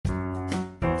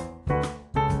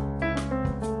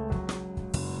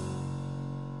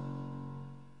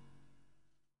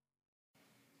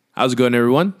How's it going,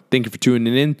 everyone? Thank you for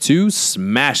tuning in to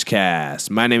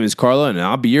Smashcast. My name is Carlo, and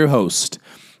I'll be your host.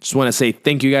 Just want to say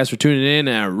thank you guys for tuning in,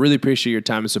 and I really appreciate your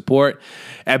time and support.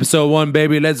 Episode 1,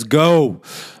 baby, let's go.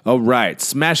 All right,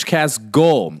 Smashcast's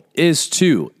goal is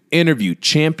to interview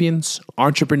champions,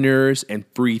 entrepreneurs, and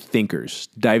free thinkers,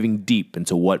 diving deep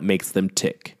into what makes them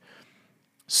tick.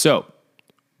 So,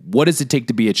 what does it take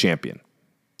to be a champion?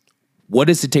 What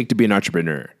does it take to be an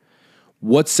entrepreneur?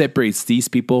 What separates these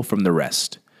people from the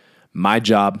rest? My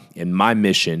job and my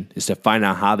mission is to find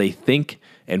out how they think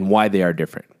and why they are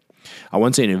different. I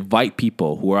want to invite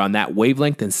people who are on that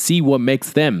wavelength and see what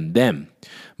makes them, them.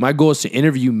 My goal is to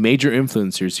interview major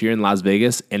influencers here in Las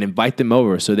Vegas and invite them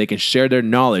over so they can share their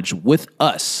knowledge with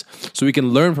us so we can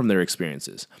learn from their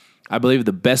experiences. I believe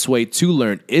the best way to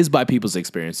learn is by people's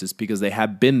experiences because they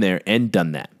have been there and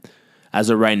done that. As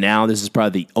of right now, this is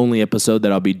probably the only episode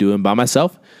that I'll be doing by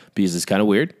myself because it's kind of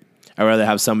weird. I'd rather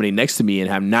have somebody next to me and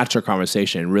have natural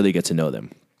conversation and really get to know them.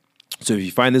 So if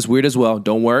you find this weird as well,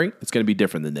 don't worry. It's going to be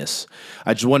different than this.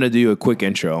 I just want to do a quick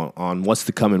intro on what's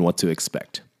to come and what to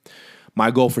expect. My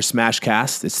goal for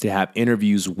Smashcast is to have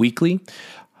interviews weekly.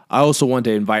 I also want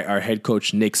to invite our head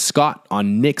coach, Nick Scott,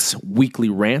 on Nick's weekly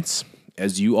rants.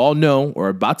 As you all know or are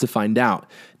about to find out,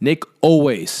 Nick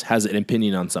always has an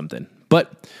opinion on something,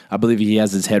 but I believe he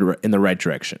has his head in the right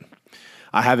direction.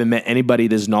 I haven't met anybody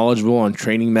that's knowledgeable on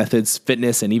training methods,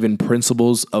 fitness, and even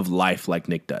principles of life like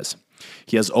Nick does.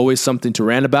 He has always something to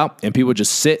rant about, and people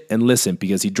just sit and listen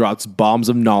because he drops bombs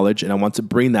of knowledge, and I want to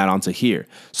bring that onto here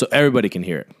so everybody can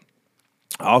hear it.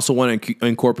 I also want to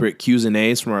incorporate Q's and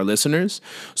A's from our listeners.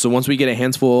 So once we get a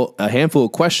handful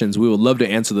of questions, we would love to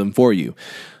answer them for you.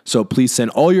 So please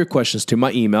send all your questions to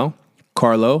my email,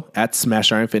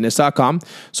 carlo@smashironfitness.com,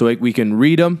 so we can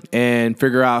read them and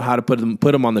figure out how to put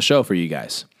them on the show for you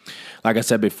guys. Like I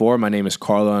said before, my name is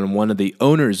Carlo, and I'm one of the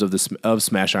owners of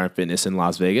Smash Iron Fitness in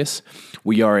Las Vegas.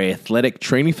 We are an athletic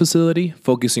training facility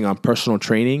focusing on personal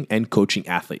training and coaching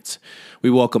athletes.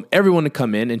 We welcome everyone to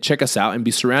come in and check us out and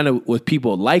be surrounded with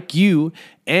people like you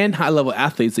and high-level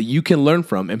athletes that you can learn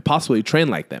from and possibly train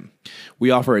like them.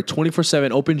 We offer a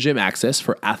 24/7 open gym access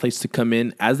for athletes to come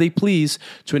in as they please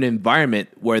to an environment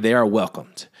where they are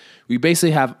welcomed. We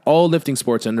basically have all lifting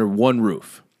sports under one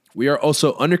roof. We are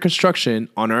also under construction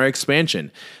on our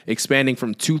expansion, expanding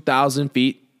from 2,000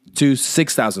 feet to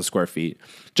 6,000 square feet.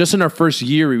 Just in our first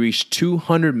year, we reached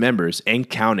 200 members and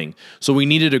counting, so we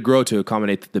needed to grow to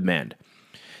accommodate the demand.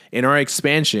 In our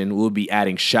expansion, we'll be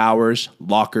adding showers,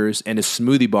 lockers, and a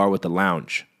smoothie bar with a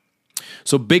lounge.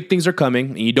 So big things are coming,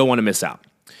 and you don't want to miss out.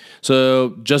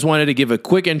 So just wanted to give a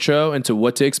quick intro into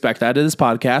what to expect out of this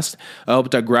podcast. I hope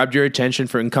that grabbed your attention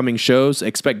for incoming shows.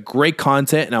 Expect great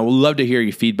content, and I would love to hear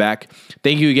your feedback.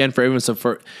 Thank you again for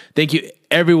everyone. Thank you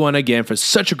everyone again for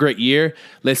such a great year.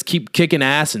 Let's keep kicking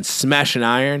ass and smashing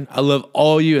iron. I love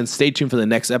all you, and stay tuned for the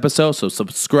next episode. So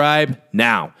subscribe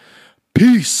now.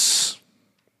 Peace.